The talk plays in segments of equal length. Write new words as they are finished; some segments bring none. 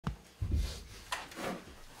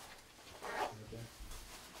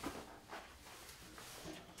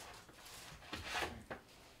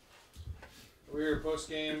here at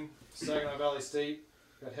Postgame, Saginaw Valley State.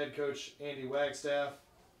 Got head coach Andy Wagstaff,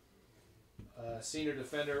 senior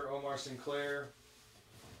defender Omar Sinclair,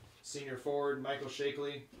 senior forward Michael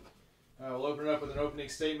Shaikly. We'll open it up with an opening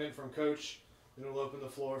statement from Coach, then we'll open the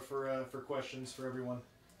floor for questions for everyone.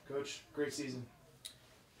 Coach, great season.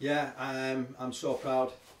 Yeah, I'm so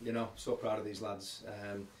proud, so proud of these lads.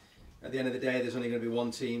 At the end of the day, there's only going to be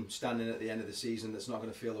one team standing at the end of the season that's not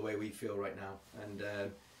going to feel the way we feel right now.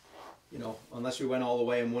 And, unless we went all the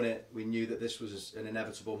way and won it, we knew that this was an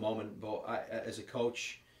inevitable moment. But as a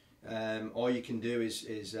coach, all you can do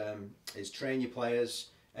is train your players,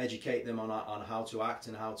 educate them on how to act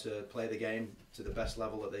and how to play the game to the best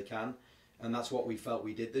level that they can. And that's what we felt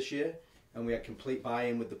we did this year. And we had complete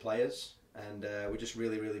buy-in with the players. And we're just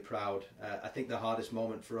really, really proud. I think the hardest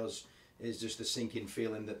moment for us is just the sinking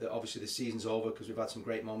feeling that obviously the season's over because we've had some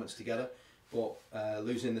great moments together. But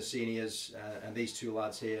losing the seniors and these two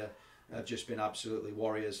lads here have just been absolutely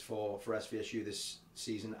warriors for SVSU this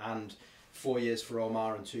season, and 4 years for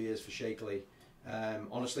Omar and 2 years for Shaikly.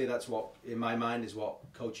 Honestly, that's what, in my mind, is what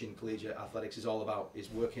coaching collegiate athletics is all about, is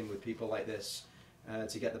working with people like this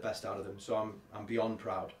to get the best out of them. So I'm beyond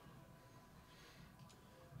proud.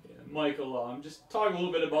 Yeah, Michael, just talk a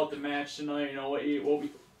little bit about the match tonight.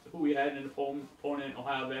 Who we had in an opponent,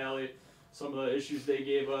 Ohio Valley, some of the issues they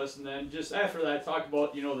gave us, and then just after that, talk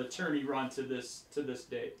about the tourney run to this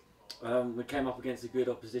day. We came up against a good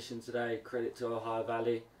opposition today. Credit to Ohio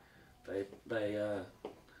Valley. They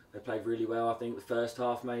played really well. I think the first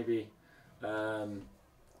half maybe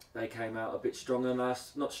they came out a bit stronger than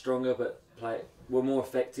us. Not stronger, but were more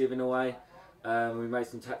effective in a way. We made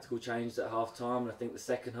some tactical changes at half time, and I think the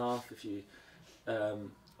second half,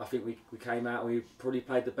 I think we came out and we probably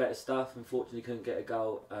played the better stuff. Unfortunately, couldn't get a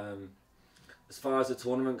goal. As far as the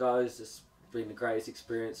tournament goes, it's been the greatest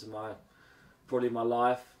experience of probably my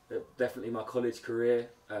life, definitely my college career.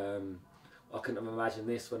 I couldn't have imagined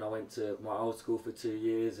this when I went to my old school for 2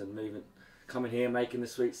 years and coming here, making the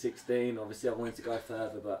Sweet 16. Obviously, I wanted to go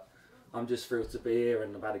further, but I'm just thrilled to be here,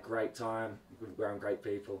 and I've had a great time around great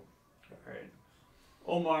people. All right.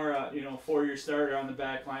 Omar, 4-year starter on the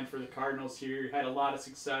back line for the Cardinals here. Had a lot of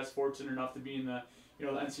success, fortunate enough to be in the the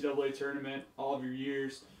NCAA tournament all of your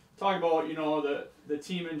years. Talk about the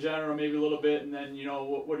team in general, maybe a little bit, and then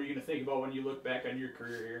what are you going to think about when you look back on your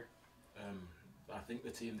career here? I think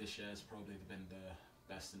the team this year has probably been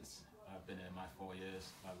the best since I've been here in my 4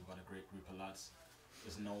 years. We've got a great group of lads.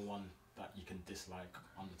 There's no one that you can dislike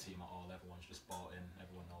on the team at all. Everyone's just bought in.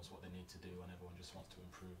 Everyone knows what they need to do, and everyone just wants to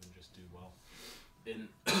improve and just do well in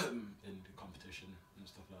the competition and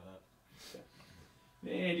stuff like that. Yeah.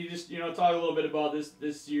 Andy, just talk a little bit about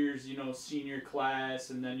this year's senior class,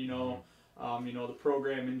 and then the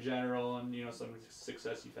program in general, and some of the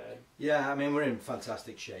success you've had. Yeah, I mean, we're in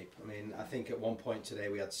fantastic shape. I mean, I think at one point today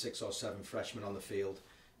we had 6 or 7 freshmen on the field.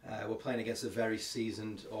 We're playing against a very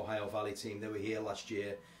seasoned Ohio Valley team. They were here last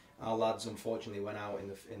year. Our lads unfortunately went out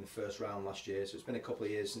in the first round last year, so it's been a couple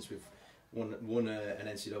of years since we've won an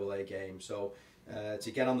NCAA game. So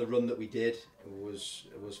to get on the run that we did was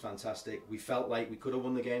fantastic. We felt like we could have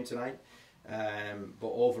won the game tonight,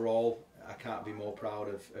 but overall I can't be more proud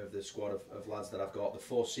of the squad of lads that I've got. The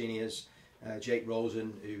 4 seniors, Jake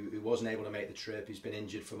Rosen, who wasn't able to make the trip, he's been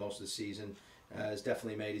injured for most of the season, has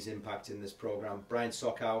definitely made his impact in this program. Brian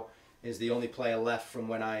Sockow is the only player left from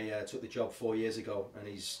when I took the job 4 years ago, and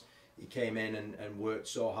he came in and worked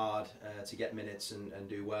so hard to get minutes and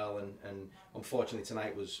do well, and unfortunately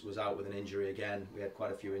tonight was out with an injury again. We had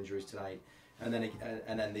quite a few injuries tonight, and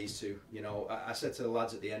then these two. I said to the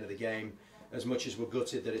lads at the end of the game, as much as we're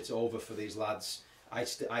gutted that it's over for these lads, I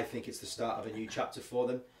think it's the start of a new chapter for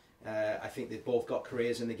them. I think they've both got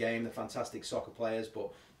careers in the game. They're fantastic soccer players,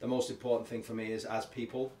 but the most important thing for me is as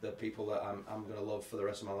people, the people that I'm going to love for the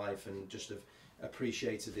rest of my life, and just have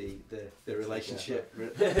appreciated the relationship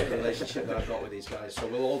that I've got with these guys. So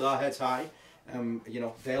we'll hold our heads high.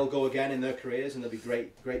 They'll go again in their careers, and they'll be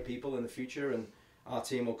great people in the future. And our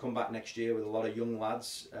team will come back next year with a lot of young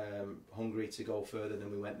lads hungry to go further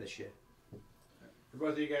than we went this year. For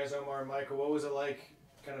both of you guys, Omar and Michael, what was it like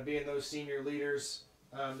kind of being those senior leaders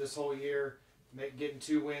this whole year, getting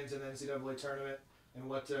 2 wins in the NCAA tournament, and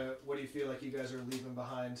what do you feel like you guys are leaving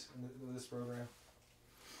behind in this program?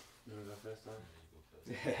 You want to go first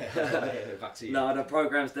time? Back to you. No, the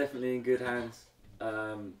program's definitely in good hands.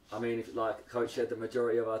 I mean, like Coach said, the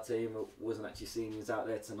majority of our team wasn't actually seniors out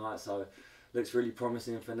there tonight, so looks really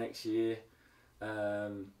promising for next year.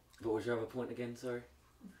 What was your other point again? Sorry.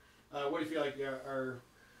 What do you feel like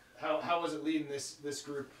how was it leading this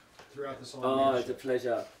group throughout this whole Oh, year? it's a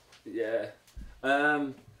pleasure. Yeah.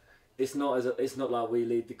 it's not like we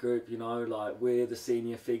lead the group, you know, like we're the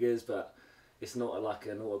senior figures, but it's not like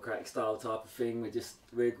an autocratic style type of thing.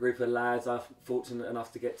 We're a group of lads. I'm fortunate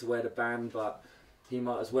enough to get to wear the band, but he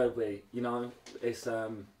might as well be, you know. It's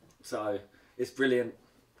so it's brilliant.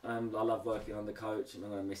 I love working on the coach, and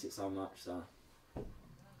I'm gonna miss it so much. So.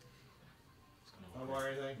 Omar,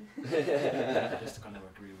 anything? Just kind of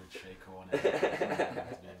agree with Shaikly on it. To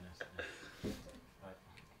be honest, like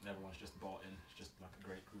everyone's just bought in. It's just like a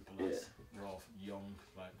great group of lads. Yeah. They're all young.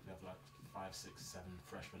 Like we have like 5, 6, 7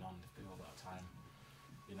 freshmen on the field at a time.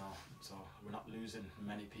 You know, so we're not losing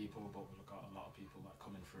many people, but we've got a lot of people that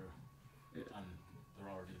coming through, and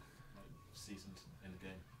they're already like seasoned in the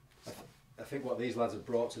game. So. I think what these lads have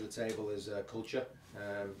brought to the table is culture,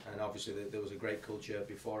 and obviously there was a great culture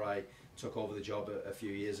before I took over the job a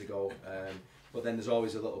few years ago, but then there's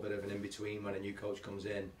always a little bit of an in-between when a new coach comes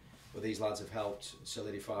in. But these lads have helped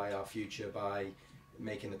solidify our future by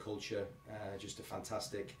making the culture just a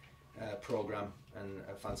fantastic programme and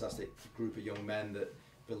a fantastic group of young men that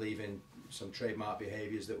believe in some trademark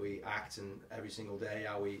behaviours that we act in every single day,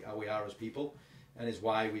 how we are as people, and is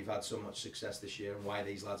why we've had so much success this year, and why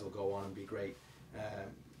these lads will go on and be great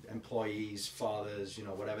employees, fathers, you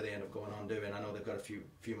know, whatever they end up going on doing. I know they've got a few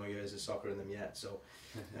more years of soccer in them yet, so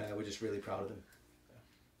we're just really proud of them.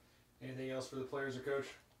 Anything else for the players or coach?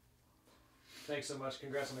 Thanks so much.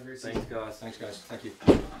 Congrats on the great season. Thanks, guys. Thanks, guys. Thank you.